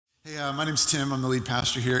Hey, my name's Tim. I'm the lead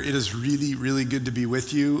pastor here. It is really, really good to be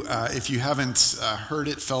with you. If you haven't heard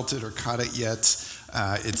it, felt it, or caught it yet,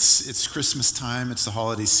 it's Christmas time. It's the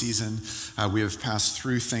holiday season. We have passed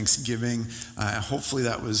through Thanksgiving. Hopefully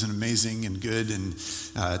that was an amazing and good and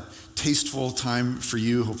tasteful time for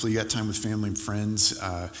you. Hopefully you got time with family and friends.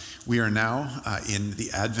 We are now in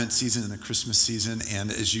the Advent season and the Christmas season.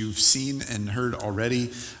 And as you've seen and heard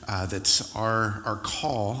already, that's our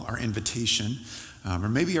call, our invitation, or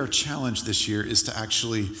maybe our challenge this year is to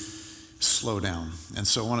actually slow down. And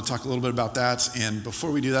so I want to talk a little bit about that. And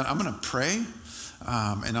before we do that, I'm going to pray.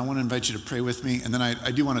 And I want to invite you to pray with me. And then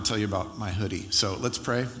I do want to tell you about my hoodie. So let's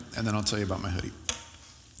pray, and then I'll tell you about my hoodie.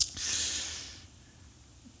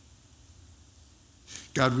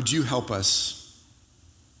 God, would you help us?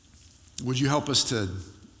 Would you help us to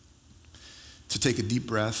take a deep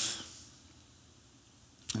breath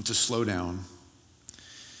and to slow down,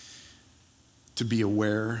 to be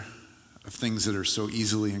aware of things that are so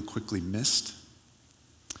easily and quickly missed?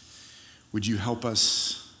 Would you help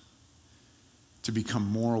us to become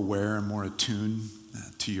more aware and more attuned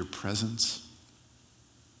to your presence?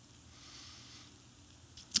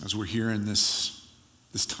 As we're here in this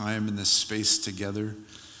time, in this space together,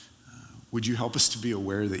 would you help us to be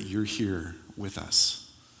aware that you're here with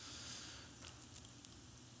us?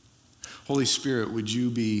 Holy Spirit, would you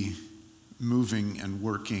be moving and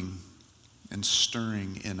working and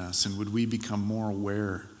stirring in us, and would we become more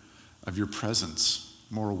aware of your presence,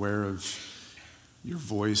 more aware of your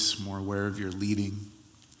voice, more aware of your leading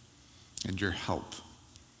and your help.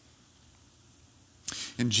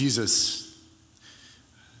 And Jesus,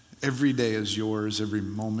 every day is yours, every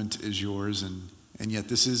moment is yours, and yet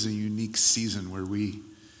this is a unique season where we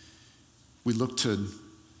look to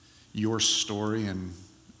your story and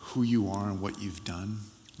who you are and what you've done.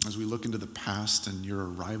 As we look into the past and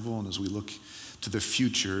your arrival, and as we look to the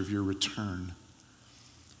future of your return,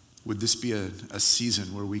 would this be a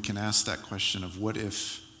season where we can ask that question of what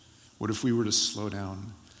if we were to slow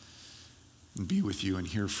down and be with you and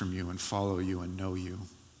hear from you and follow you and know you?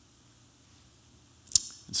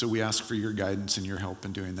 And so we ask for your guidance and your help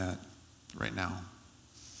in doing that right now.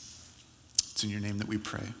 It's in your name that we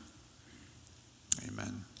pray.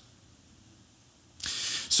 Amen.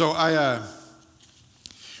 So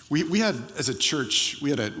we had, as a church, we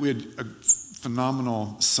had a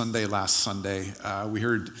phenomenal Sunday last Sunday. We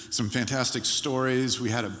heard some fantastic stories. We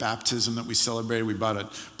had a baptism that we celebrated. We brought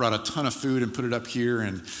a ton of food and put it up here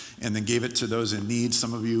and then gave it to those in need.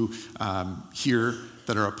 Some of you here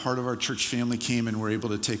that are a part of our church family came and were able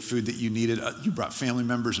to take food that you needed. You brought family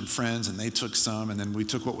members and friends, and they took some, and then we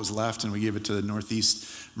took what was left and we gave it to the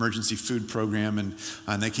Northeast Emergency Food Program,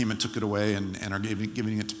 and they came and took it away and are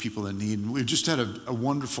giving it to people in need. And we just had a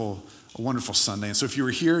wonderful Sunday. And so if you were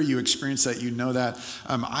here, you experienced that, you know that.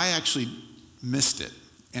 I actually missed it.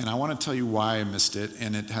 And I want to tell you why I missed it,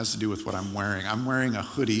 and it has to do with what I'm wearing. I'm wearing a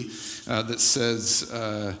hoodie that says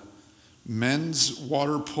Men's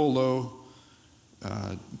Water Polo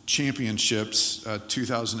Championships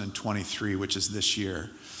 2023, which is this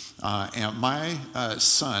year. And my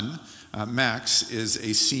son, Max, is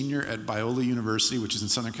a senior at Biola University, which is in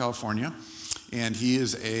Southern California. And he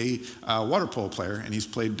is a water polo player, and he's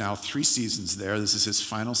played now 3 seasons there. This is his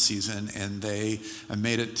final season, and they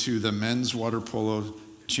made it to the Men's Water Polo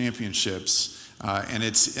Championships. And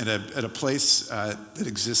it's at a place that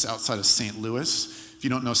exists outside of St. Louis. If you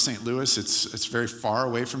don't know St. Louis, it's very far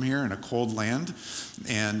away from here in a cold land.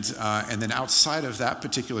 And then outside of that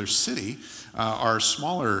particular city are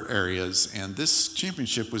smaller areas. And this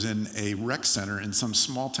championship was in a rec center in some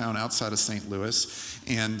small town outside of St. Louis.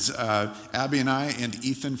 And Abby and I and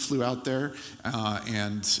Ethan flew out there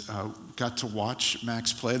and got to watch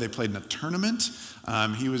Max play. They played in a tournament.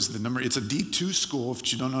 He was it's a D2 school,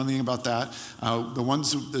 if you don't know anything about that.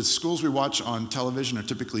 The schools we watch on television are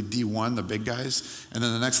typically D1, the big guys, and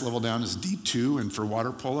then the next level down is D2, and for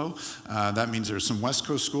water polo, that means there's some West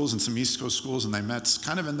Coast schools and some East Coast schools, and they met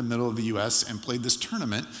kind of in the middle of the U.S. and played this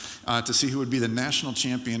tournament to see who would be the national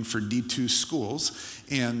champion for D2 schools.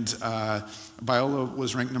 And Biola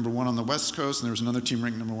was ranked number 1 on the West Coast, and there was another team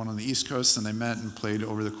ranked number 1 on the East Coast, and they met and played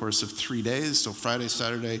over the course of 3 days, so Friday,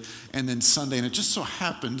 Saturday, and then Sunday. And it just so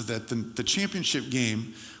happened that the championship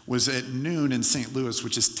game was at noon in St. Louis,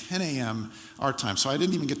 which is 10 a.m. our time. So I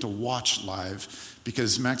didn't even get to watch live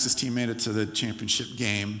because Max's team made it to the championship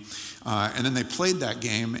game. And then they played that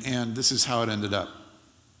game, and this is how it ended up.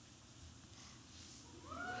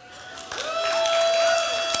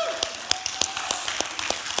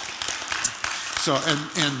 So,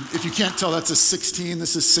 and if you can't tell, that's a 16.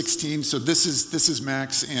 This is 16. So this is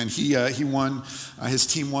Max, and he won. His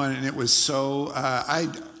team won, and it was so.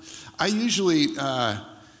 I usually,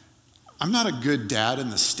 I'm not a good dad in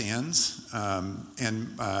the stands,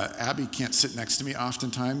 and Abby can't sit next to me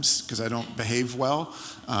oftentimes because I don't behave well,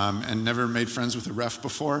 and never made friends with a ref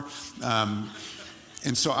before.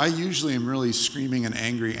 And so I usually am really screaming and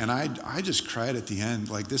angry, and I just cried at the end.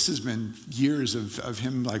 Like, this has been years of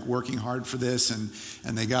him like working hard for this,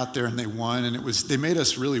 and they got there and they won, and they made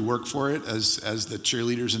us really work for it as the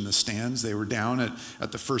cheerleaders in the stands. They were down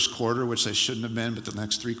at the first quarter, which they shouldn't have been, but the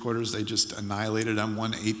next three quarters they just annihilated them,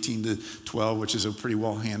 won 18-12, which is a pretty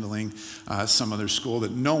well handling some other school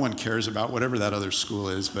that no one cares about, whatever that other school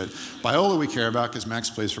is. But Biola we care about because Max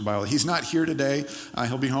plays for Biola. He's not here today.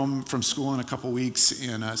 He'll be home from school in a couple weeks.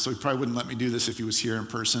 And so he probably wouldn't let me do this if he was here in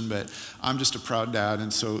person, but I'm just a proud dad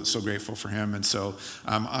and so grateful for him. And so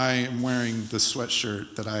I am wearing the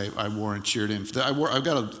sweatshirt that I wore and cheered in.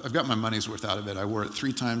 I've got my money's worth out of it. I wore it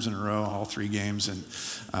 3 times in a row, all 3 games, and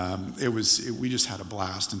we just had a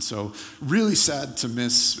blast. And so really sad to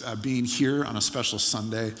miss being here on a special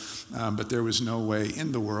Sunday, but there was no way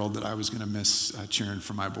in the world that I was going to miss cheering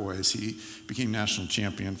for my boys. He became national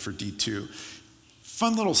champion for D2.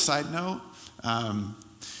 Fun little side note.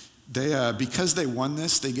 Because they won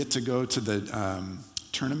this, they get to go to the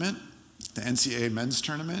tournament, the NCAA men's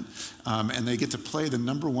tournament, and they get to play the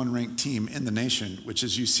number 1 ranked team in the nation, which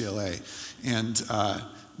is UCLA. And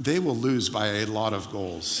they will lose by a lot of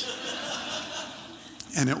goals.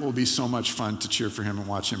 And it will be so much fun to cheer for him and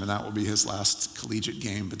watch him, and that will be his last collegiate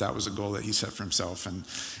game, but that was a goal that he set for himself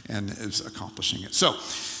and is accomplishing it. So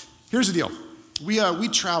here's the deal. We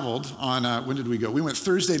traveled on, when did we go? We went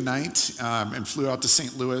Thursday night and flew out to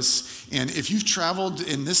St. Louis. And if you've traveled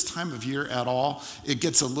in this time of year at all, it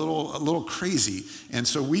gets a little crazy. And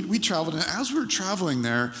so we traveled, and as we were traveling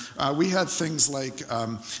there, we had things like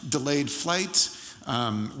delayed flight.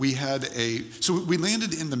 So we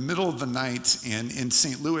landed in the middle of the night, and in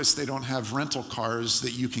St. Louis, they don't have rental cars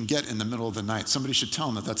that you can get in the middle of the night. Somebody should tell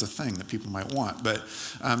them that that's a thing that people might want. But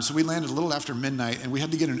so we landed a little after midnight, and we had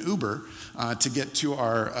to get an Uber to get to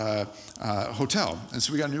our hotel. And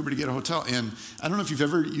so we got an Uber to get a hotel. And I don't know if you've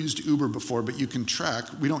ever used Uber before, but you can track.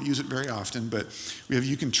 We don't use it very often, but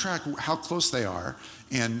you can track how close they are.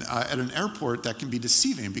 And at an airport, that can be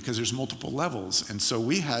deceiving because there's multiple levels. And so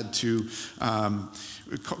we had to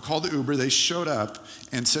call the Uber. They showed up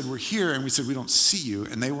and said, "We're here." And we said, "We don't see you."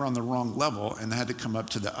 And they were on the wrong level, and they had to come up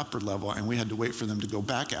to the upper level. And we had to wait for them to go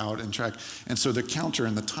back out and track. And so the counter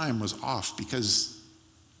and the time was off because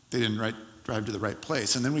they didn't drive to the right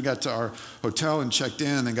place. And then we got to our hotel and checked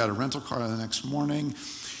in, and then got a rental car the next morning.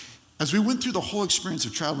 As we went through the whole experience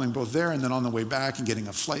of traveling both there and then on the way back and getting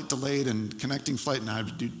a flight delayed and connecting flight, and I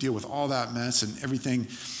had to deal with all that mess and everything,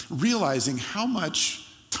 realizing how much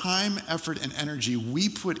time, effort, and energy we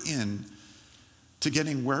put in to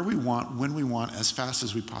getting where we want, when we want, as fast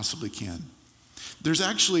as we possibly can. There's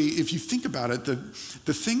actually, if you think about it,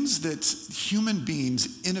 the things that human beings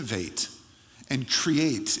innovate and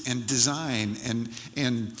create and design and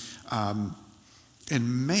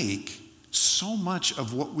make, so much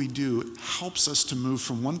of what we do helps us to move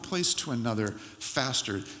from one place to another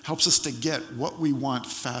faster, helps us to get what we want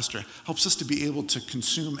faster, helps us to be able to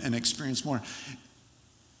consume and experience more.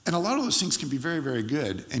 And a lot of those things can be very, very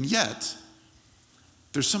good. And yet,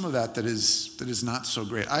 there's some of that is not so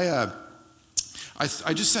great.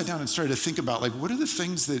 I just sat down and started to think about, like, what are the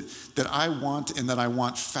things that I want and that I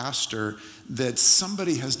want faster, that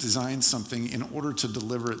somebody has designed something in order to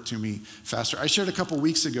deliver it to me faster. I shared a couple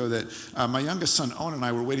weeks ago that my youngest son, Owen, and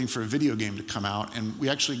I were waiting for a video game to come out, and we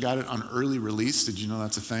actually got it on early release. Did you know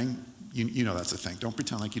that's a thing? You know that's a thing. Don't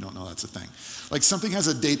pretend like you don't know that's a thing. Like, something has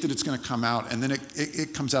a date that it's going to come out, and then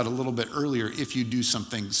it comes out a little bit earlier if you do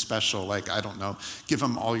something special, like, I don't know, give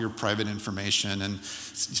them all your private information and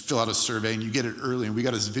fill out a survey, and you get it early. And we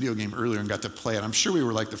got this video game earlier and got to play it. I'm sure we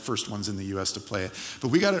were like the first ones in the U.S. to play it. But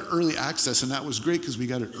we got it early access, and that was great because we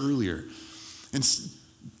got it earlier. And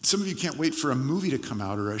some of you can't wait for a movie to come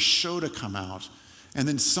out or a show to come out. And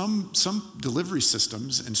then some delivery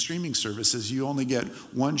systems and streaming services, you only get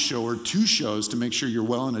 1 show or 2 shows to make sure you're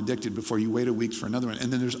well and addicted before you wait a week for another one. And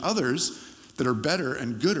then there's others that are better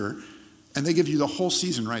and gooder, and they give you the whole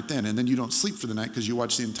season right then. And then you don't sleep for the night because you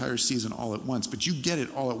watch the entire season all at once. But you get it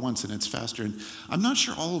all at once, and it's faster. And I'm not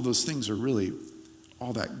sure all of those things are really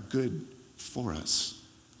all that good for us.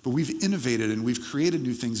 But we've innovated, and we've created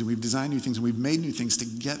new things, and we've designed new things, and we've made new things to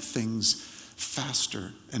get things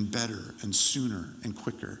faster and better and sooner and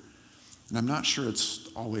quicker. And I'm not sure it's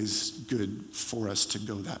always good for us to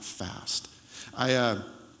go that fast. I'm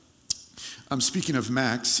speaking of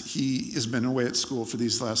Max. He has been away at school for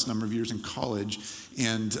these last number of years in college,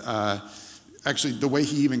 and actually, the way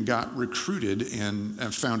he even got recruited and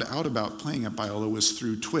found out about playing at Biola was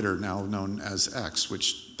through Twitter, now known as X,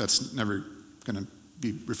 which that's never going to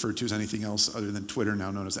be referred to as anything else other than Twitter,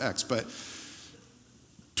 now known as X. But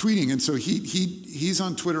tweeting, and so he's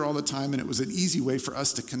on Twitter all the time, and it was an easy way for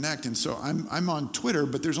us to connect. And so I'm on Twitter,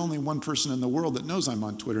 but there's only one person in the world that knows I'm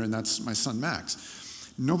on Twitter, and that's my son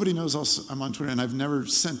Max. Nobody knows I'm on Twitter, and I've never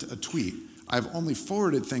sent a tweet. I've only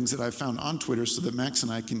forwarded things that I've found on Twitter so that Max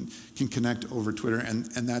and I can connect over Twitter, and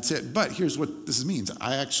that's it. But here's what this means.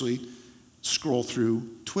 I actually scroll through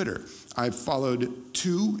Twitter. I've followed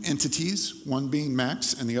two entities, one being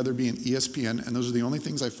Max and the other being ESPN, and those are the only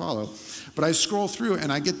things I follow. But I scroll through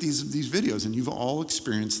and I get these videos, and you've all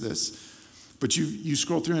experienced this. But you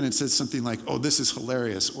scroll through and it says something like, oh, this is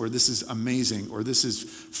hilarious, or this is amazing, or this is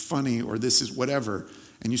funny, or this is whatever.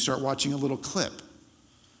 And you start watching a little clip.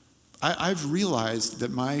 I've realized that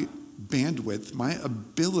my bandwidth, my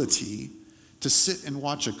ability to sit and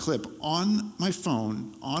watch a clip on my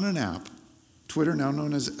phone, on an app, Twitter now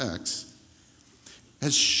known as X,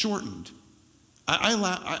 has shortened.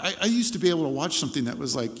 I used to be able to watch something that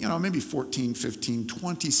was like, maybe 14, 15,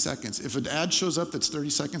 20 seconds. If an ad shows up that's 30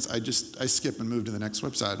 seconds, I skip and move to the next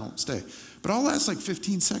website. I don't stay. But I'll last like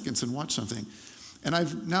 15 seconds and watch something. And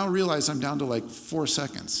I've now realized I'm down to like 4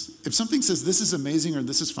 seconds. If something says this is amazing or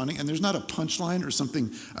this is funny, and there's not a punchline or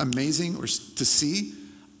something amazing or to see,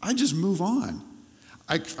 I just move on.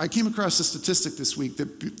 I came across a statistic this week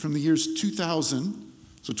that from the years 2000,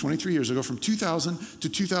 so 23 years ago, from 2000 to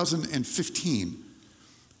 2015,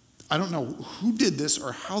 I don't know who did this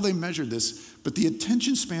or how they measured this, but the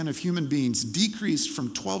attention span of human beings decreased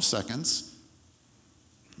from 12 seconds.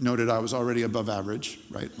 Noted I was already above average,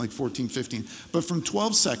 right? Like 14, 15. But from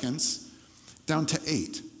 12 seconds down to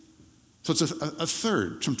 8. So it's a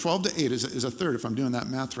third. From 12 to 8 is a third, if I'm doing that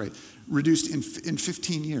math right, reduced in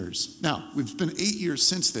 15 years. Now, it's been 8 years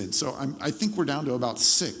since then, so I think we're down to about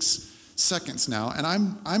 6 seconds now. And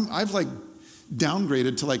I've like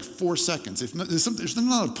downgraded to like 4 seconds. If there's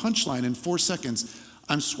not a punchline in 4 seconds,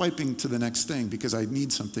 I'm swiping to the next thing because I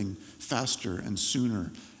need something faster and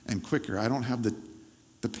sooner and quicker. I don't have the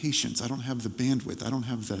patience, I don't have the bandwidth, I don't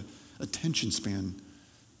have the attention span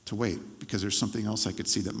to wait because there's something else I could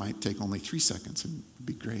see that might take only 3 seconds and it'd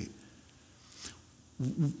be great.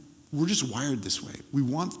 We're just wired this way. We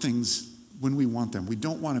want things when we want them. We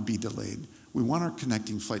don't want to be delayed. We want our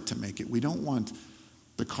connecting flight to make it. We don't want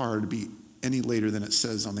the car to be any later than it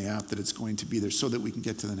says on the app that it's going to be there so that we can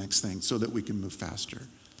get to the next thing, so that we can move faster.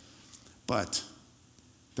 But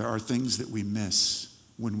there are things that we miss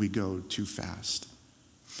when we go too fast.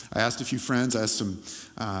 I asked a few friends, I asked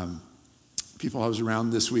some people I was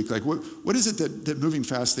around this week, like, what is it that moving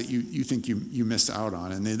fast that you think you missed out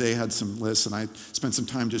on? And they had some lists, and I spent some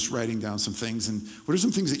time just writing down some things. And what are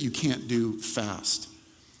some things that you can't do fast?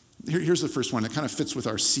 Here's the first one. It kind of fits with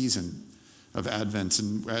our season of Advent,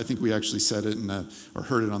 and I think we actually said it or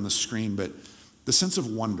heard it on the screen, but the sense of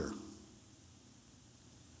wonder.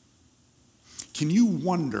 Can you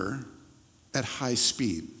wonder at high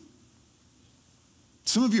speed?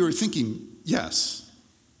 Some of you are thinking, yes,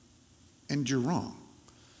 and you're wrong.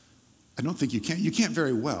 I don't think you can. You can't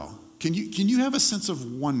very well. Can you have a sense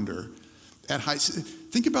of wonder at high speed?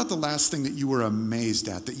 Think about the last thing that you were amazed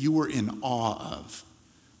at, that you were in awe of.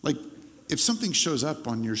 Like, if something shows up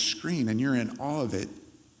on your screen and you're in awe of it,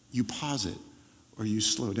 you pause it, or you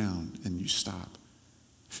slow down and you stop.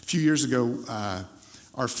 A few years ago,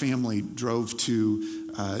 our family drove to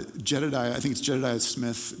Jedediah, I think it's Jedediah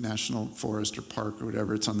Smith National Forest or Park or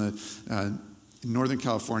whatever. It's on the in Northern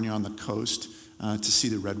California on the coast to see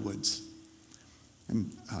the redwoods.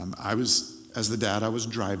 And as the dad, I was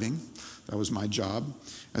driving. That was my job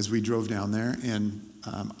as we drove down there. And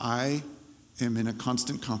I am in a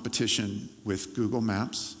constant competition with Google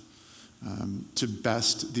Maps to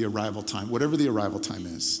best the arrival time, whatever the arrival time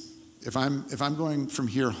is. If I'm going from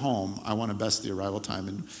here home, I want to best the arrival time.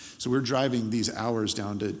 And so we're driving these hours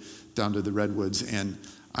down to the redwoods, and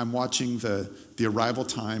I'm watching the arrival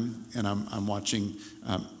time, and I'm watching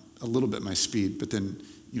a little bit my speed, but then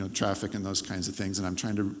traffic and those kinds of things, and I'm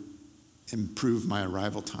trying to improve my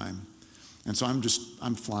arrival time. And so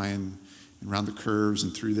I'm flying around the curves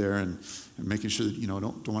and through there, and making sure that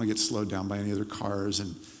don't want to get slowed down by any other cars,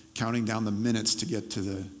 and counting down the minutes to get to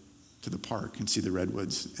the park and see the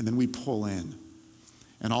redwoods. And then we pull in,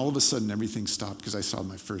 and all of a sudden everything stopped because I saw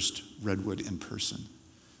my first redwood in person.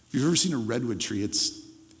 If you've ever seen a redwood tree,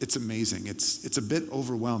 it's amazing. It's a bit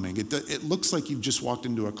overwhelming. It looks like you've just walked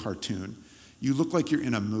into a cartoon. You look like you're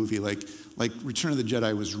in a movie, like Return of the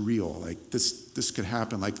Jedi was real. Like this could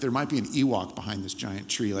happen. Like there might be an Ewok behind this giant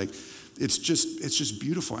tree. Like it's just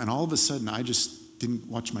beautiful. And all of a sudden, I just didn't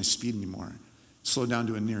watch my speed anymore. Slowed down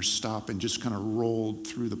to a near stop and just kind of rolled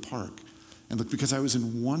through the park. And look, because I was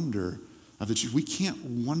in wonder of it. We can't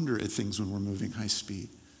wonder at things when we're moving high speed.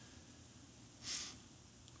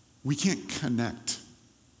 We can't connect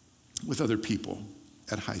with other people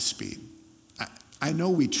at high speed. I know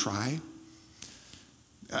we try.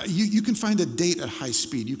 You can find a date at high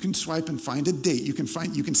speed. You can swipe and find a date. You can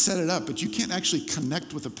set it up, but you can't actually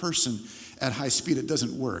connect with a person at high speed. It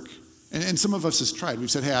doesn't work. And some of us has tried.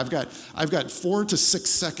 We've said, hey, I've got 4 to 6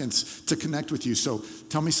 seconds to connect with you. So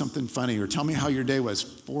tell me something funny or tell me how your day was.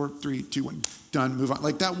 4, 3, 2, 1, done, move on.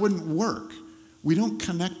 Like that wouldn't work. We don't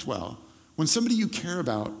connect well. When somebody you care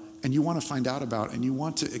about and you want to find out about and you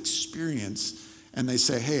want to experience and they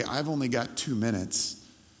say, hey, I've only got 2 minutes,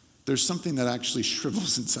 there's something that actually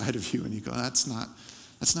shrivels inside of you and you go, that's not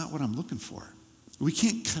what I'm looking for. We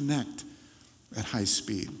can't connect at high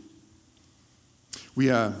speed.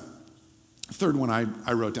 Third one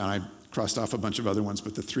I wrote down, I crossed off a bunch of other ones,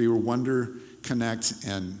 but the 3 were wonder, connect,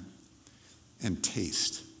 and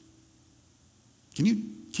taste. Can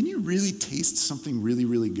you really taste something really,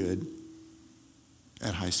 really good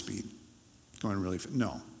at high speed? Going really fast?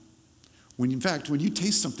 No. In fact, when you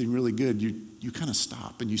taste something really good, you kind of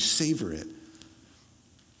stop and you savor it.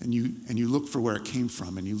 And you look for where it came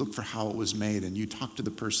from and you look for how it was made and you talk to the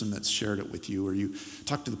person that's shared it with you or you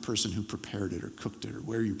talk to the person who prepared it or cooked it or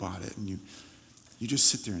where you bought it and you just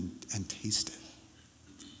sit there and taste it.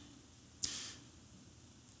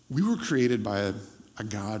 We were created by a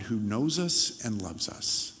God who knows us and loves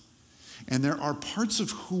us. And there are parts of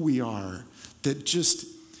who we are that just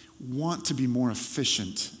want to be more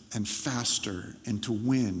efficient and faster and to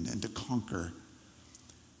win and to conquer.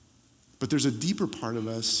 But there's a deeper part of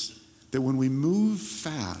us that when we move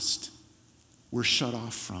fast, we're shut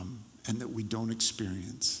off from and that we don't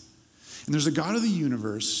experience. And there's a God of the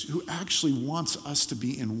universe who actually wants us to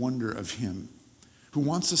be in wonder of him, who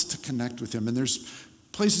wants us to connect with him. And there's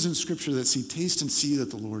places in Scripture that say, taste and see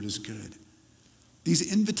that the Lord is good.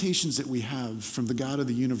 These invitations that we have from the God of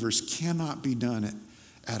the universe cannot be done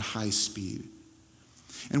at high speed.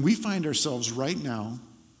 And we find ourselves right now,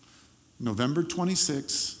 November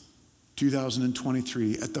 26,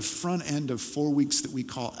 2023, at the front end of 4 weeks that we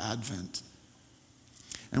call Advent.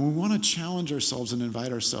 And we want to challenge ourselves and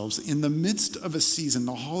invite ourselves. In the midst of a season,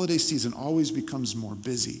 the holiday season always becomes more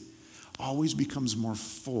busy, always becomes more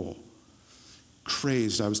full,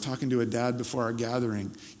 crazed. I was talking to a dad before our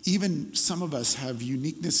gathering. Even some of us have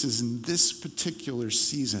uniquenesses in this particular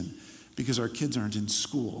season because our kids aren't in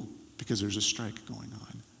school because there's a strike going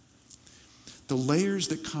on. The layers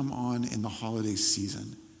that come on in the holiday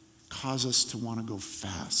season cause us to want to go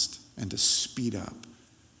fast and to speed up.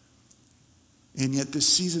 And yet this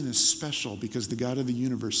season is special because the God of the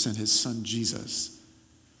universe sent his son Jesus.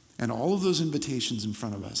 And all of those invitations in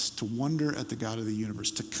front of us to wonder at the God of the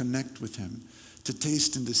universe, to connect with him, to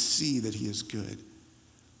taste and to see that he is good,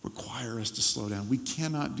 require us to slow down. We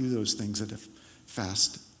cannot do those things at a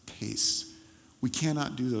fast pace. We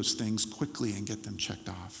cannot do those things quickly and get them checked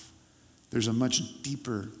off. There's a much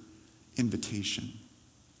deeper invitation.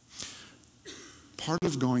 Part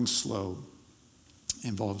of going slow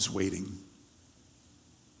involves waiting.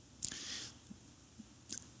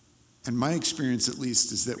 And my experience, at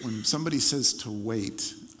least, is that when somebody says to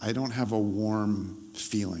wait, I don't have a warm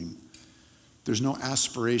feeling. There's no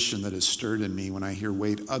aspiration that is stirred in me when I hear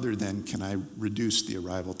wait other than can I reduce the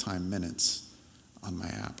arrival time minutes on my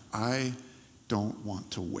app. I don't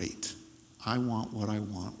want to wait. I want what I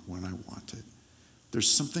want when I want it. There's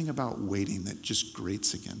something about waiting that just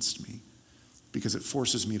grates against me because it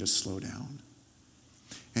forces me to slow down.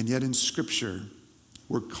 And yet in Scripture,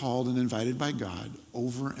 we're called and invited by God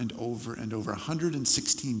over and over and over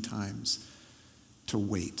 116 times to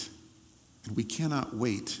wait. And we cannot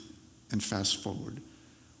wait and fast forward.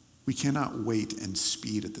 We cannot wait and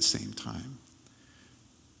speed at the same time.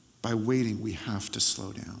 By waiting, we have to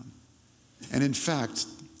slow down. And in fact,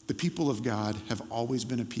 the people of God have always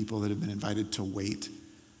been a people that have been invited to wait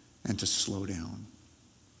and to slow down.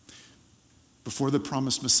 Before the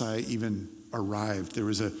promised Messiah even arrived, there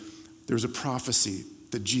was a prophecy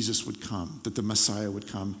that Jesus would come, that the Messiah would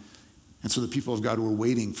come. And so the people of God were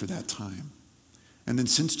waiting for that time. And then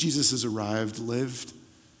since Jesus has arrived, lived,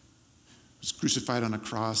 was crucified on a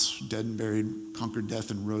cross, dead and buried, conquered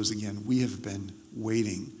death and rose again, we have been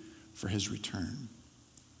waiting for his return.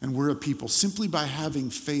 And we're a people, simply by having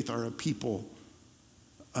faith, are a people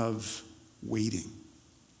of waiting.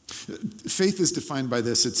 Faith is defined by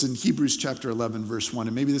this. It's in Hebrews chapter 11, verse 1.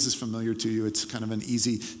 And maybe this is familiar to you. It's kind of an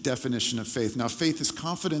easy definition of faith. Now, faith is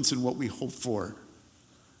confidence in what we hope for.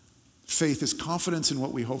 Faith is confidence in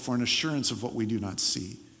what we hope for and assurance of what we do not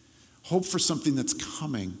see. Hope for something that's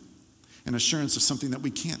coming and assurance of something that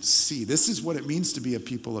we can't see. This is what it means to be a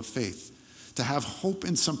people of faith. To have hope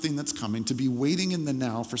in something that's coming, to be waiting in the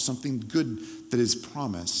now for something good that is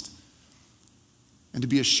promised, and to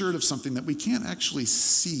be assured of something that we can't actually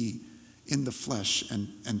see in the flesh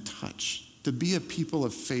and touch. To be a people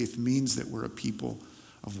of faith means that we're a people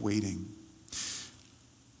of waiting.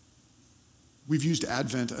 We've used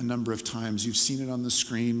Advent a number of times. You've seen it on the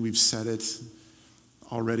screen. We've said it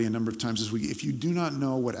already a number of times this week. If you do not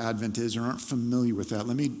know what Advent is or aren't familiar with that,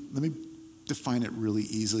 let me define it really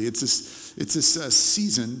easily. It's this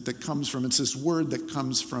season that comes from, it's this word that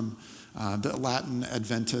comes from the Latin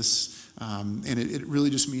Adventus, and it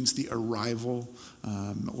really just means the arrival,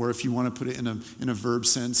 or if you want to put it in a verb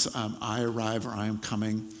sense, I arrive or I am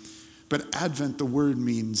coming. But Advent, the word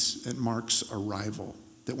means, it marks arrival.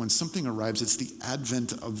 That when something arrives, it's the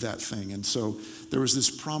advent of that thing. And so there was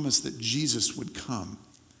this promise that Jesus would come.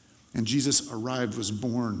 And Jesus arrived, was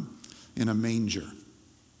born in a manger.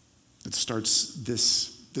 It starts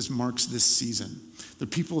this marks this season. The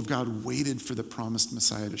people of God waited for the promised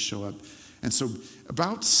Messiah to show up. And so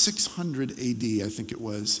about 600 AD, I think it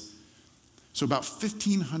was, so about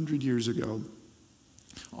 1,500 years ago,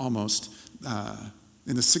 almost,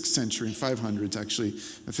 in the 6th century, 500s actually,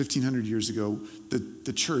 1,500 years ago,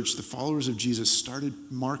 the church, the followers of Jesus, started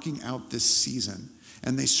marking out this season.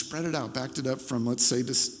 And they spread it out, backed it up from, let's say,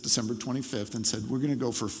 December 25th, and said, we're going to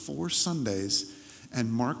go for 4 Sundays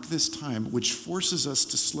and mark this time, which forces us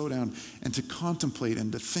to slow down and to contemplate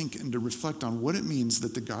and to think and to reflect on what it means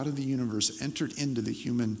that the God of the universe entered into the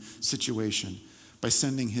human situation by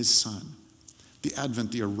sending his son. The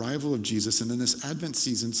Advent, the arrival of Jesus, and then this Advent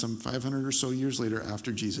season, some 500 or so years later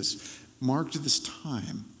after Jesus, marked this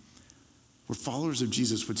time where followers of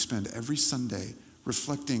Jesus would spend every Sunday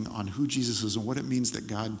reflecting on who Jesus is and what it means that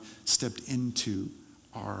God stepped into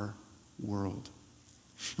our world.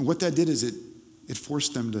 And what that did is it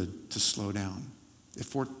forced them to slow down. It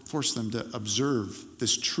forced them to observe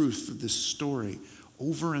this truth, this story,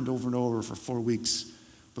 over and over and over for 4 weeks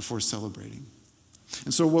before celebrating.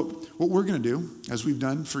 And so what we're going to do, as we've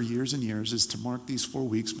done for years and years, is to mark these 4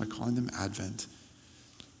 weeks by calling them Advent,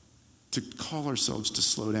 to call ourselves to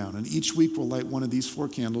slow down. And each week we'll light one of these 4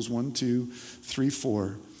 candles, 1, 2, 3,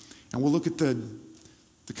 4, and we'll look at the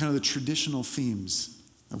kind of the traditional themes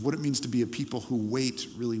of what it means to be a people who wait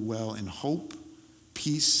really well in hope,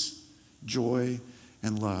 peace, joy,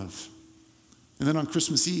 and love. And then on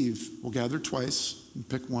Christmas Eve, we'll gather twice and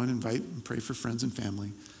pick one, invite and pray for friends and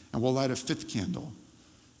family, and we'll light a 5th candle,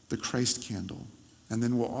 the Christ candle. And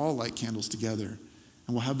then we'll all light candles together, and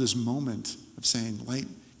we'll have this moment of saying, light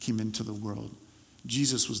came into the world.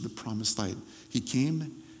 Jesus was the promised light. He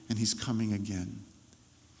came and he's coming again.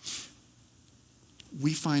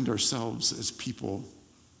 We find ourselves as people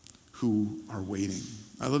who are waiting.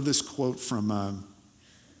 I love this quote from,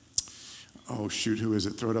 who is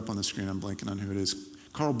it? Throw it up on the screen. I'm blanking on who it is.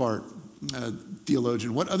 Karl Barth,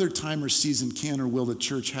 theologian. What other time or season can or will the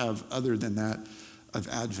church have other than that of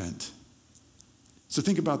Advent? So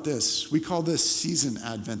think about this. We call this season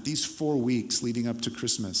Advent, these 4 weeks leading up to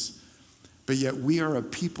Christmas. But yet we are a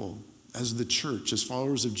people, as the church, as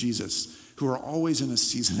followers of Jesus, who are always in a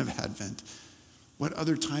season of Advent. What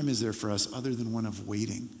other time is there for us other than one of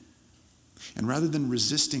waiting? And rather than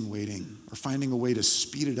resisting waiting or finding a way to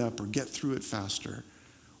speed it up or get through it faster,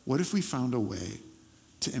 what if we found a way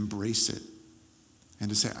to embrace it and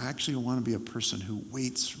to say, I actually want to be a person who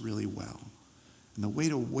waits really well. And the way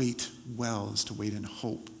to wait well is to wait in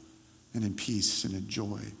hope and in peace and in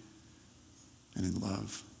joy and in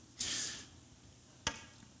love.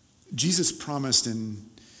 Jesus promised in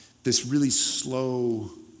this really slow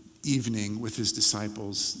evening with his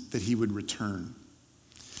disciples that he would return.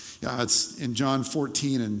 Yeah, it's in John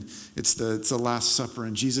 14, and it's the Last Supper,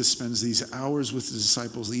 and Jesus spends these hours with his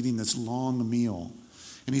disciples eating this long meal.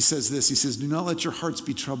 And he says this, he says, do not let your hearts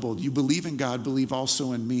be troubled. You believe in God, believe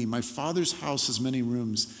also in me. My Father's house has many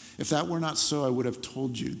rooms. If that were not so, I would have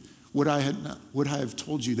told you. Would I have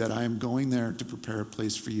told you that I am going there to prepare a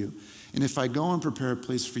place for you? And if I go and prepare a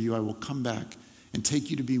place for you, I will come back and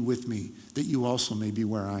take you to be with me, that you also may be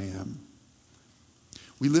where I am.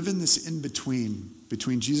 We live in this in-between,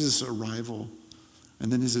 between Jesus' arrival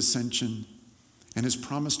and then his ascension and his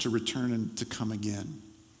promise to return and to come again.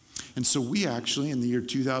 And so we actually, in the year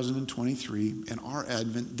 2023, in our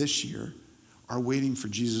Advent this year, are waiting for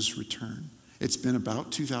Jesus' return. It's been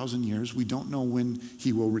about 2,000 years. We don't know when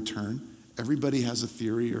he will return. Everybody has a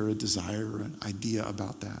theory or a desire or an idea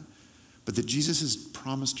about that. But that Jesus has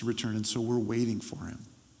promised to return, and so we're waiting for him.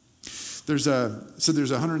 There's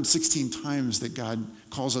 116 times that God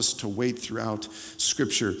calls us to wait throughout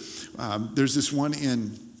Scripture. There's this one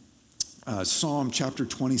in Psalm chapter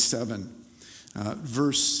 27,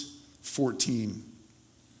 verse 14.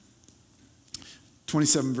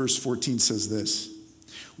 27 verse 14 says this: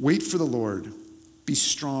 "Wait for the Lord, be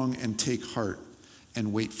strong and take heart,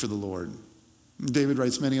 and wait for the Lord." David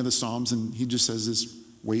writes many of the Psalms, and he just says this: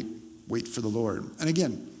 wait for the Lord. And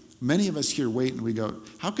again, many of us here wait and we go,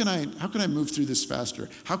 how can I move through this faster?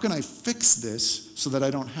 How can I fix this so that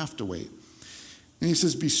I don't have to wait? And he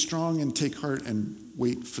says, be strong and take heart and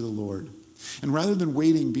wait for the Lord. And rather than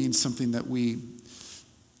waiting being something that we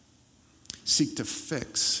seek to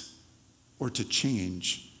fix or to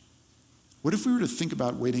change, what if we were to think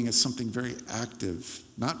about waiting as something very active,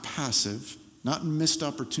 not passive, not in missed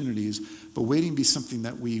opportunities, but waiting be something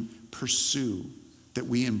that we pursue, that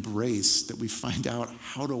we embrace, that we find out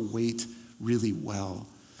how to wait really well.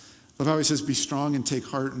 I love how he says, be strong and take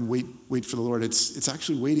heart and wait for the Lord. It's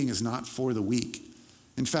actually, waiting is not for the weak.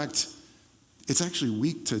 In fact, it's actually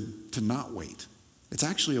weak to not wait. It's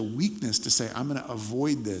actually a weakness to say, I'm going to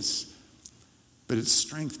avoid this. But it's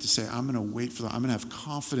strength to say, I'm going to wait for I'm going to have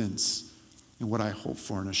confidence in what I hope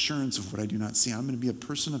for, an assurance of what I do not see. I'm going to be a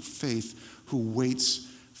person of faith who waits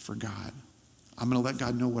for God. I'm going to let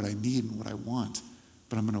God know what I need and what I want,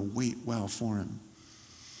 but I'm going to wait well for him.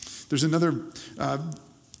 There's another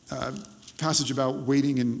passage about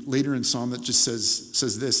waiting later in Psalm that just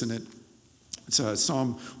says this, and it's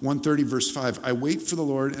Psalm 130, verse 5. I wait for the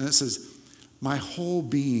Lord, and it says, my whole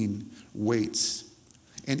being waits,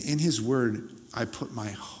 and in his word I put my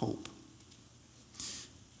hope.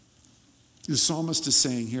 The psalmist is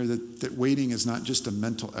saying here that waiting is not just a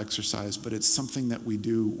mental exercise, but it's something that we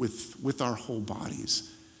do with our whole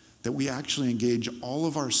bodies, that we actually engage all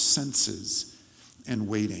of our senses in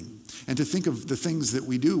waiting. And to think of the things that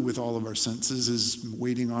we do with all of our senses is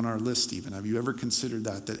waiting on our list even. Have you ever considered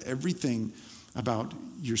that everything about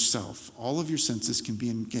yourself, all of your senses can be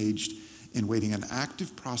engaged in waiting, an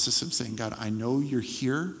active process of saying, God, I know you're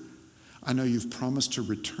here. I know you've promised to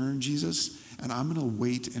return, Jesus, and I'm going to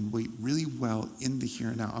wait and wait really well in the here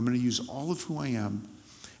and now. I'm going to use all of who I am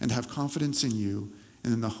and have confidence in you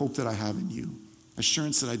and in the hope that I have in you.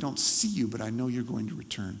 Assurance that I don't see you, but I know you're going to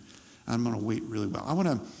return. And I'm going to wait really well. I want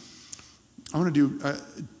to do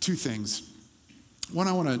two things. One,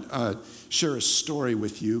 I want to share a story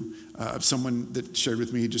with you of someone that shared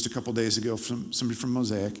with me just a couple days ago, from somebody from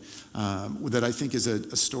Mosaic, that I think is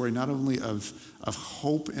a story not only of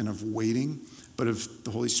hope and of waiting, but of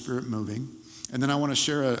the Holy Spirit moving. And then I want to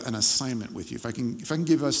share an assignment with you. If I can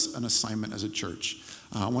give us an assignment as a church.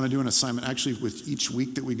 I want to do an assignment actually with each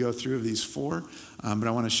week that we go through of these four, but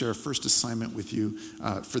I want to share a first assignment with you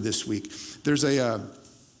for this week. There's a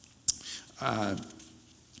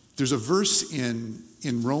verse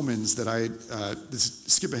in Romans that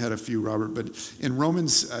skip ahead a few, Robert, but in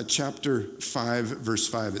Romans chapter 5, verse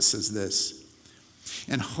 5, it says this: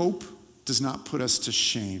 and hope does not put us to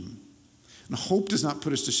shame. And hope does not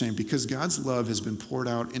put us to shame, because God's love has been poured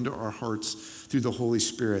out into our hearts through the Holy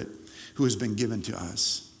Spirit who has been given to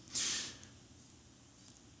us.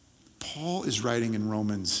 Paul is writing in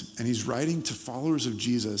Romans, and he's writing to followers of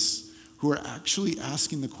Jesus who are actually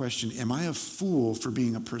asking the question, am I a fool for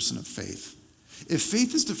being a person of faith? If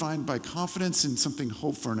faith is defined by confidence in something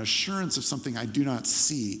hoped for, an assurance of something I do not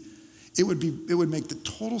see, it would make the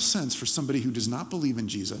total sense for somebody who does not believe in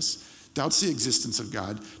Jesus, doubts the existence of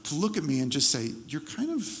God, to look at me and just say, you're kind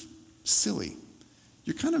of silly.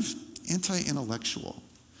 You're kind of anti-intellectual.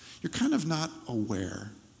 You're kind of not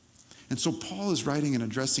aware. And so Paul is writing and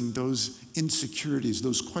addressing those insecurities,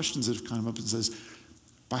 those questions that have come up, and says,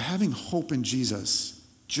 by having hope in Jesus,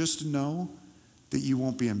 just know that you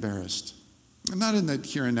won't be embarrassed. And not in the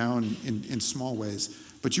here and now in small ways,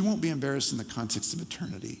 but you won't be embarrassed in the context of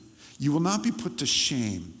eternity. You will not be put to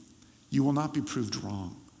shame. You will not be proved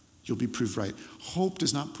wrong. You'll be proved right. Hope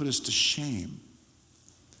does not put us to shame.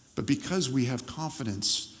 But because we have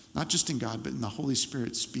confidence, not just in God, but in the Holy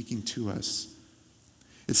Spirit speaking to us,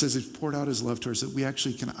 it says he's poured out his love towards us, that we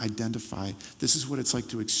actually can identify, this is what it's like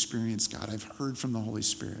to experience God. I've heard from the Holy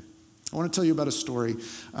Spirit. I want to tell you about a story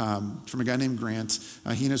from a guy named Grant.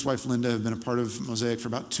 He and his wife Linda have been a part of Mosaic for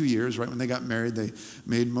about 2 years. Right when they got married, they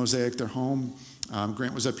made Mosaic their home.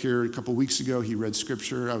 Grant was up here a couple weeks ago. He read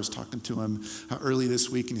scripture. I was talking to him early this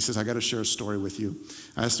week, and he says, I got to share a story with you.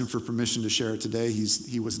 I asked him for permission to share it today.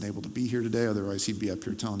 He wasn't able to be here today. Otherwise, he'd be up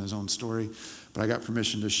here telling his own story. But I got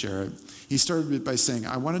permission to share it. He started by saying,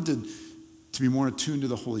 I wanted to be more attuned to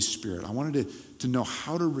the Holy Spirit. I wanted to know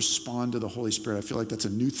how to respond to the Holy Spirit. I feel like that's a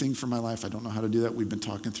new thing for my life. I don't know how to do that. We've been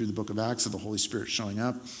talking through the book of Acts of the Holy Spirit showing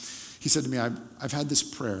up. He said to me, I've had this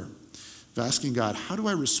prayer of asking God, how do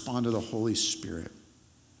I respond to the Holy Spirit?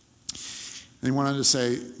 And he went on to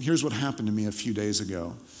say, here's what happened to me a few days ago.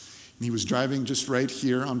 And he was driving just right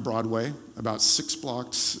here on Broadway, about 6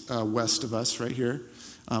 blocks west of us, right here,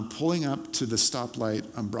 pulling up to the stoplight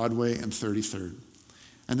on Broadway and 33rd.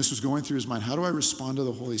 And this was going through his mind, how do I respond to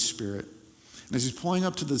the Holy Spirit? And as he's pulling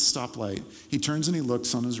up to the stoplight, he turns and he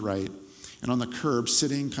looks on his right, and on the curb,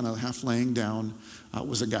 sitting kind of half laying down,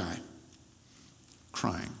 was a guy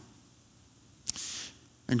crying.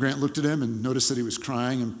 And Grant looked at him and noticed that he was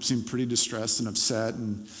crying and seemed pretty distressed and upset.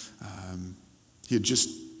 And he had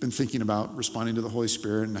just been thinking about responding to the Holy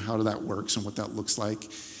Spirit and how that works and what that looks like.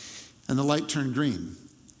 And the light turned green,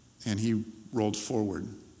 and he rolled forward,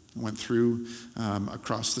 went through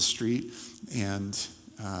across the street. And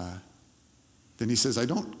then he says, I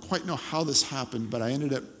don't quite know how this happened, but I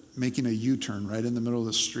ended up making a U-turn right in the middle of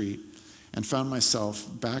the street and found myself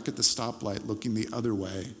back at the stoplight looking the other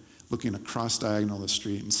way, looking across diagonal the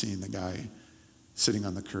street and seeing the guy sitting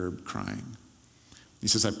on the curb crying. He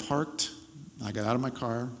says, I parked, I got out of my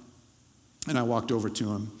car, and I walked over to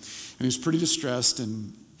him. And he was pretty distressed,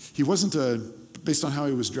 and he wasn't based on how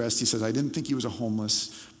he was dressed, he says, I didn't think he was a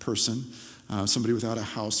homeless person, somebody without a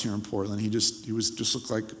house here in Portland. He just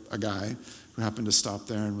looked like a guy who happened to stop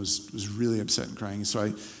there and was really upset and crying. So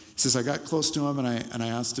he says, I got close to him, and I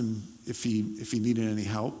asked him if he needed any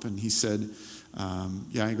help, and he said,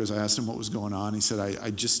 yeah. He goes, I asked him what was going on. He said,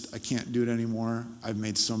 I can't do it anymore. I've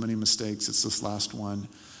made so many mistakes. It's this last one.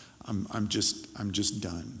 I'm just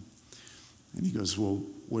done. And he goes, well,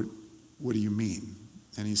 what do you mean?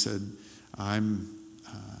 And he said, I'm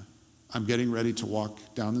getting ready to walk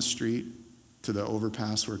down the street to the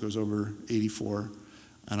overpass where it goes over 84,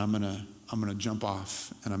 and I'm gonna jump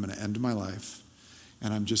off, and I'm gonna end my life,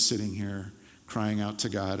 and I'm just sitting here crying out to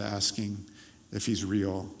God, asking if he's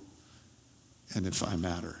real and if I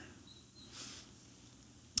matter.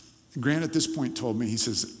 Grant at this point told me, he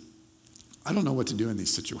says, I don't know what to do in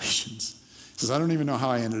these situations. He says, I don't even know how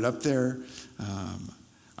I ended up there.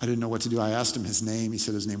 I didn't know what to do. I asked him his name. He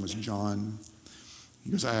said his name was John. He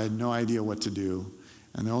goes, I had no idea what to do.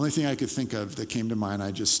 And the only thing I could think of that came to mind,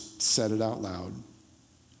 I just said it out loud.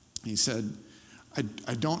 He said,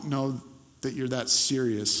 I don't know that you're that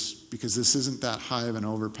serious because this isn't that high of an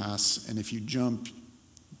overpass, and if you jump,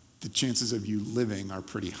 the chances of you living are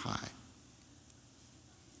pretty high.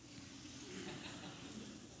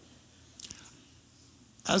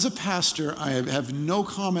 As a pastor, I have no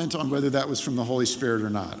comment on whether that was from the Holy Spirit or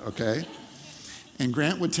not, okay? And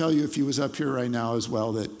Grant would tell you if he was up here right now as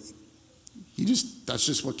well that that's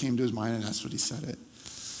just what came to his mind, and that's what he said it.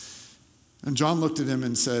 And John looked at him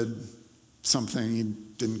and said something. He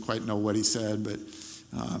didn't quite know what he said, but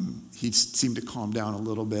he seemed to calm down a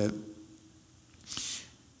little bit.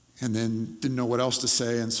 And then didn't know what else to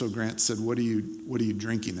say, and so Grant said, what are you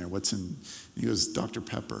drinking there? What's in? He goes, Dr.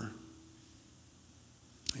 Pepper.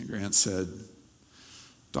 And Grant said,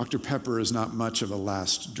 Dr. Pepper is not much of a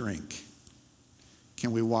last drink.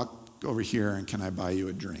 Can we walk over here and can I buy you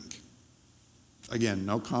a drink? Again,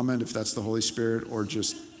 no comment if that's the Holy Spirit or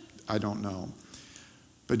just, I don't know.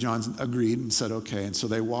 But John agreed and said, okay. And so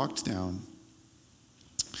they walked down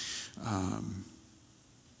and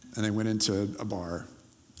they went into a bar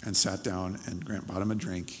and sat down, and Grant bought him a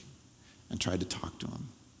drink and tried to talk to him.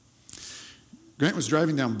 Grant was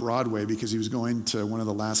driving down Broadway because he was going to one of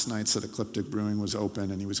the last nights that Ecliptic Brewing was open,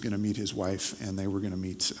 and he was going to meet his wife, and they were going to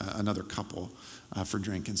meet another couple for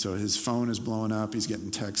drink. And so his phone is blowing up. He's getting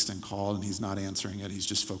text and called, and he's not answering it. He's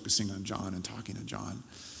just focusing on John and talking to John.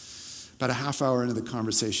 About a half hour into the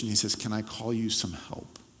conversation, he says, can I call you some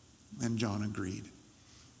help? And John agreed.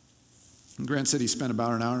 And Grant said he spent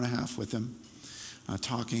about an hour and a half with him,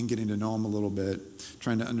 talking, getting to know him a little bit,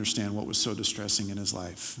 trying to understand what was so distressing in his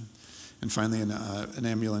life. And finally, an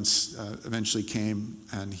ambulance eventually came,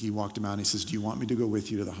 and he walked him out, and he says, do you want me to go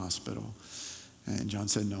with you to the hospital? And John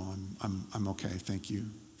said, no, I'm okay. Thank you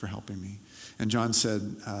for helping me. And John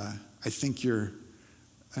said, I think you're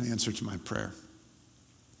an answer to my prayer,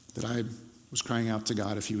 that I was crying out to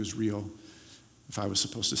God if he was real, if I was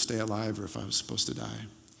supposed to stay alive or if I was supposed to die.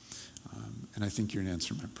 And I think you're an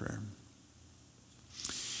answer to my prayer.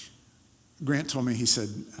 Grant told me, he said,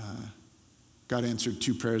 God answered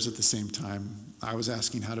 2 prayers at the same time. I was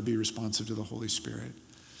asking how to be responsive to the Holy Spirit.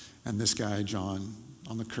 And this guy, John,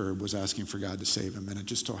 on the curb was asking for God to save him. And it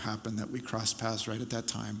just so happened that we crossed paths right at that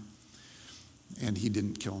time. And he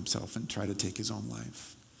didn't kill himself and try to take his own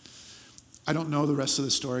life. I don't know the rest of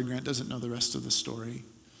the story. Grant doesn't know the rest of the story.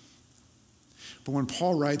 But when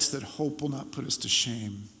Paul writes that hope will not put us to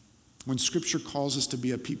shame, When Scripture calls us to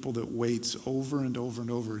be a people that waits over and over and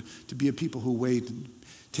over, to be a people who wait and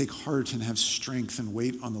take heart and have strength and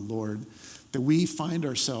wait on the Lord, that we find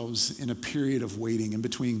ourselves in a period of waiting in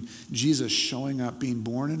between Jesus showing up, being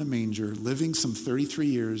born in a manger, living some 33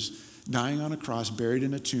 years, dying on a cross, buried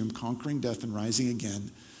in a tomb, conquering death and rising again,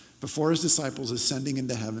 before his disciples ascending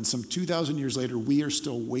into heaven. Some 2,000 years later, we are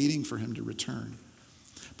still waiting for him to return.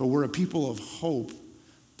 But we're a people of hope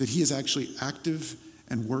that he is actually active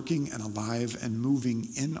and working and alive and moving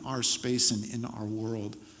in our space and in our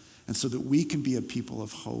world. And so that we can be a people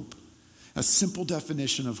of hope. A simple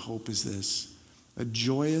definition of hope is this: a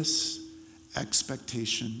joyous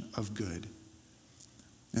expectation of good.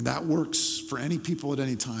 And that works for any people at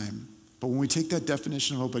any time. But when we take that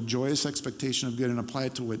definition of hope, a joyous expectation of good, and apply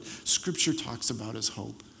it to what Scripture talks about as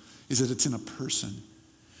hope, is that it's in a person.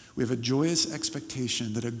 We have a joyous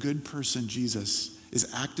expectation that a good person, Jesus,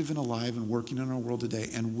 is active and alive and working in our world today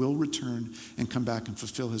and will return and come back and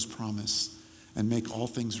fulfill his promise and make all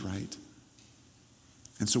things right.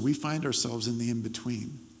 And so we find ourselves in the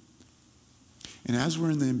in-between. And as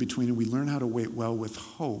we're in the in-between and we learn how to wait well with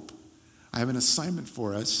hope, I have an assignment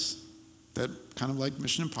for us that, kind of like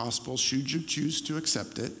Mission Impossible, should you choose to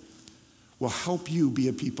accept it, will help you be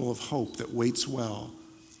a people of hope that waits well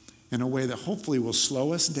in a way that hopefully will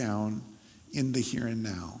slow us down in the here and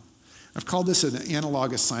now. I've called this an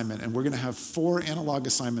analog assignment, and we're going to have 4 analog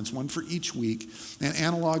assignments, one for each week. And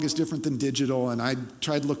analog is different than digital, and I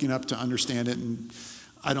tried looking up to understand it, and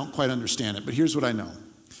I don't quite understand it. But here's what I know.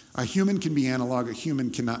 A human can be analog, a human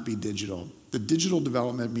cannot be digital. The digital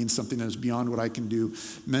development means something that is beyond what I can do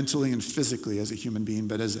mentally and physically as a human being.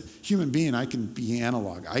 But as a human being, I can be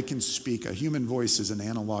analog. I can speak. A human voice is an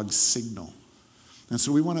analog signal. And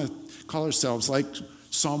so we want to call ourselves, like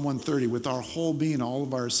Psalm 130, with our whole being, all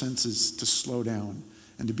of our senses, to slow down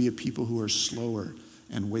and to be a people who are slower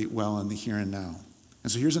and wait well in the here and now.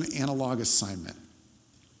 And so here's an analog assignment.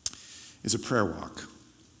 It's a prayer walk.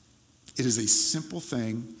 It is a simple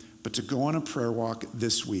thing, but to go on a prayer walk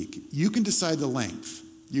this week, you can decide the length.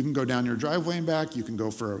 You can go down your driveway and back. You can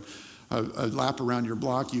go for a lap around your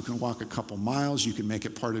block. You can walk a couple miles. You can make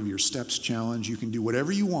it part of your steps challenge. You can do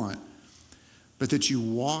whatever you want. But that you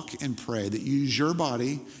walk and pray, that you use your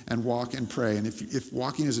body and walk and pray. And if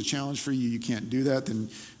walking is a challenge for you, you can't do that, then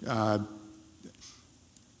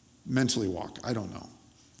mentally walk. I don't know.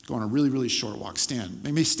 Go on a really, really short walk. Stand.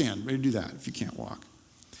 Maybe stand. Maybe do that if you can't walk.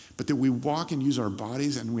 But that we walk and use our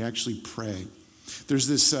bodies and we actually pray. There's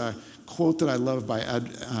this quote that I love by, I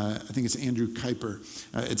think it's Andrew Kuyper.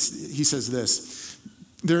 He says this: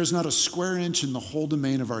 "There is not a square inch in the whole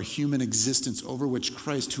domain of our human existence over which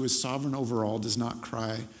Christ, who is sovereign over all, does not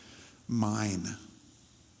cry, 'Mine.'"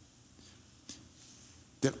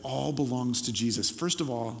 That all belongs to Jesus. First of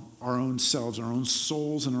all, our own selves, our own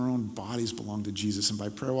souls, and our own bodies belong to Jesus. And by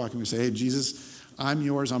prayer walking, we say, "Hey, Jesus, I'm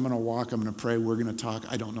yours. I'm going to walk. I'm going to pray. We're going to talk.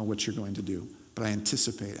 I don't know what you're going to do, but I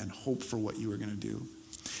anticipate and hope for what you are going to do."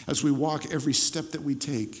 As we walk, every step that we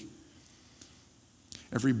take,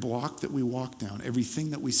 every block that we walk down,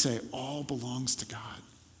 everything that we say, all belongs to God.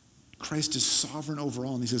 Christ is sovereign over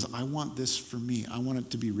all, and he says, I want this for me. I want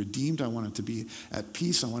it to be redeemed. I want it to be at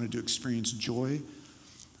peace. I want it to experience joy.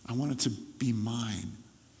 I want it to be mine.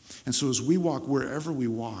 And so as we walk, wherever we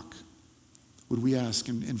walk, would we ask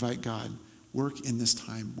and invite God, work in this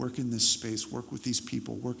time, work in this space, work with these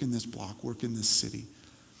people, work in this block, work in this city.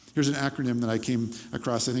 Here's an acronym that I came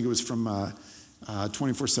across. I think it was from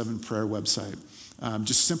 24/7 prayer website.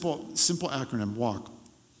 Just simple acronym, walk.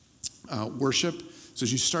 Worship. So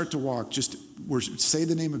as you start to walk, just say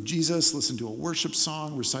the name of Jesus, listen to a worship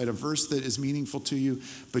song, recite a verse that is meaningful to you,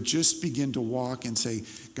 but just begin to walk and say,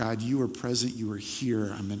 God, you are present, you are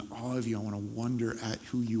here. I'm in awe of you. I want to wonder at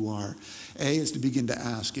who you are. A is to begin to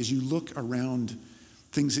ask. As you look around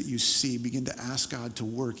things that you see, begin to ask God to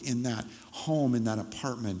work in that home, in that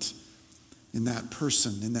apartment, in that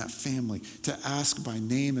person, in that family, to ask by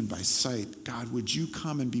name and by sight, God, would you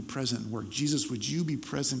come and be present and work? Jesus, would you be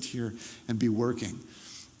present here and be working?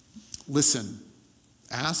 Listen,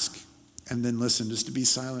 ask, and then listen, just to be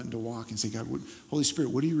silent and to walk and say, God, Holy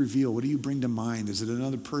Spirit, what do you reveal? What do you bring to mind? Is it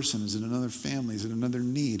another person? Is it another family? Is it another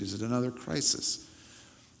need? Is it another crisis?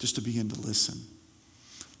 Just to begin to listen.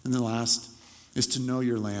 And the last is to know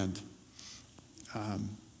your land,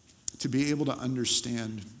 to be able to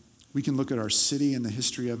understand. We can look at our city and the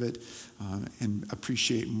history of it and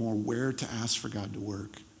appreciate more where to ask for God to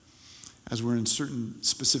work. As we're in certain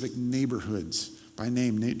specific neighborhoods, by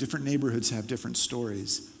name, different neighborhoods have different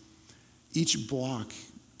stories. Each block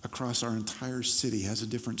across our entire city has a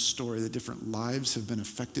different story. The different lives have been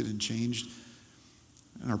affected and changed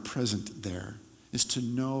and are present there. is to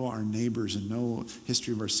know our neighbors and know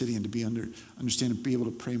history of our city and to understand and be able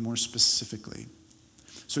to pray more specifically.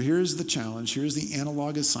 So here's the challenge. Here's the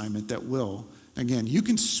analog assignment that will, again, you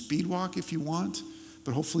can speed walk if you want,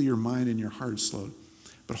 but hopefully your mind and your heart is slowed.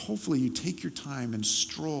 But hopefully you take your time and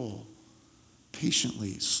stroll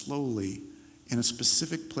patiently, slowly, in a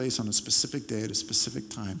specific place on a specific day at a specific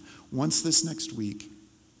time, once this next week,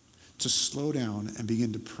 to slow down and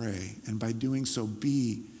begin to pray. And by doing so,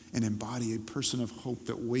 be and embody a person of hope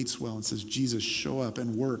that waits well and says, Jesus, show up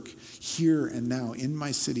and work here and now in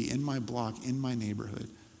my city, in my block, in my neighborhood.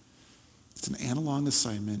 It's an analog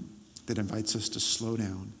assignment that invites us to slow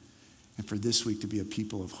down and for this week to be a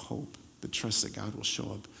people of hope that trust that God will show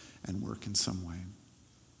up and work in some way.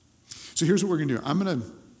 So here's what we're going to do. I'm going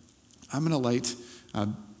to light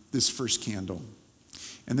this first candle.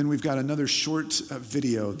 And then we've got another short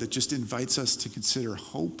video that just invites us to consider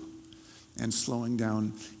hope and slowing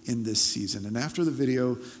down in this season. And after the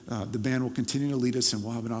video, the band will continue to lead us and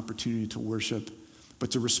we'll have an opportunity to worship,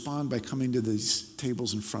 but to respond by coming to these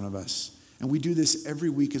tables in front of us. And we do this every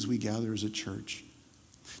week as we gather as a church,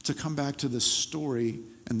 to come back to the story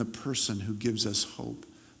and the person who gives us hope,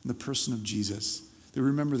 and the person of Jesus. To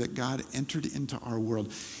remember that God entered into our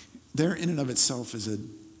world. There in and of itself is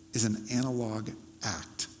an analog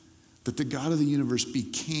act, that the God of the universe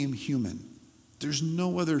became human. There's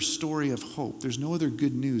no other story of hope. There's no other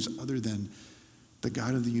good news other than the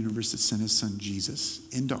God of the universe that sent his son Jesus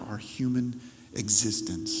into our human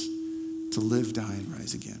existence to live, die, and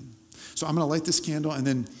rise again. So I'm going to light this candle and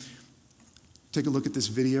then take a look at this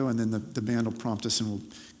video, and then the band will prompt us and we'll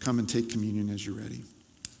come and take communion as you're ready.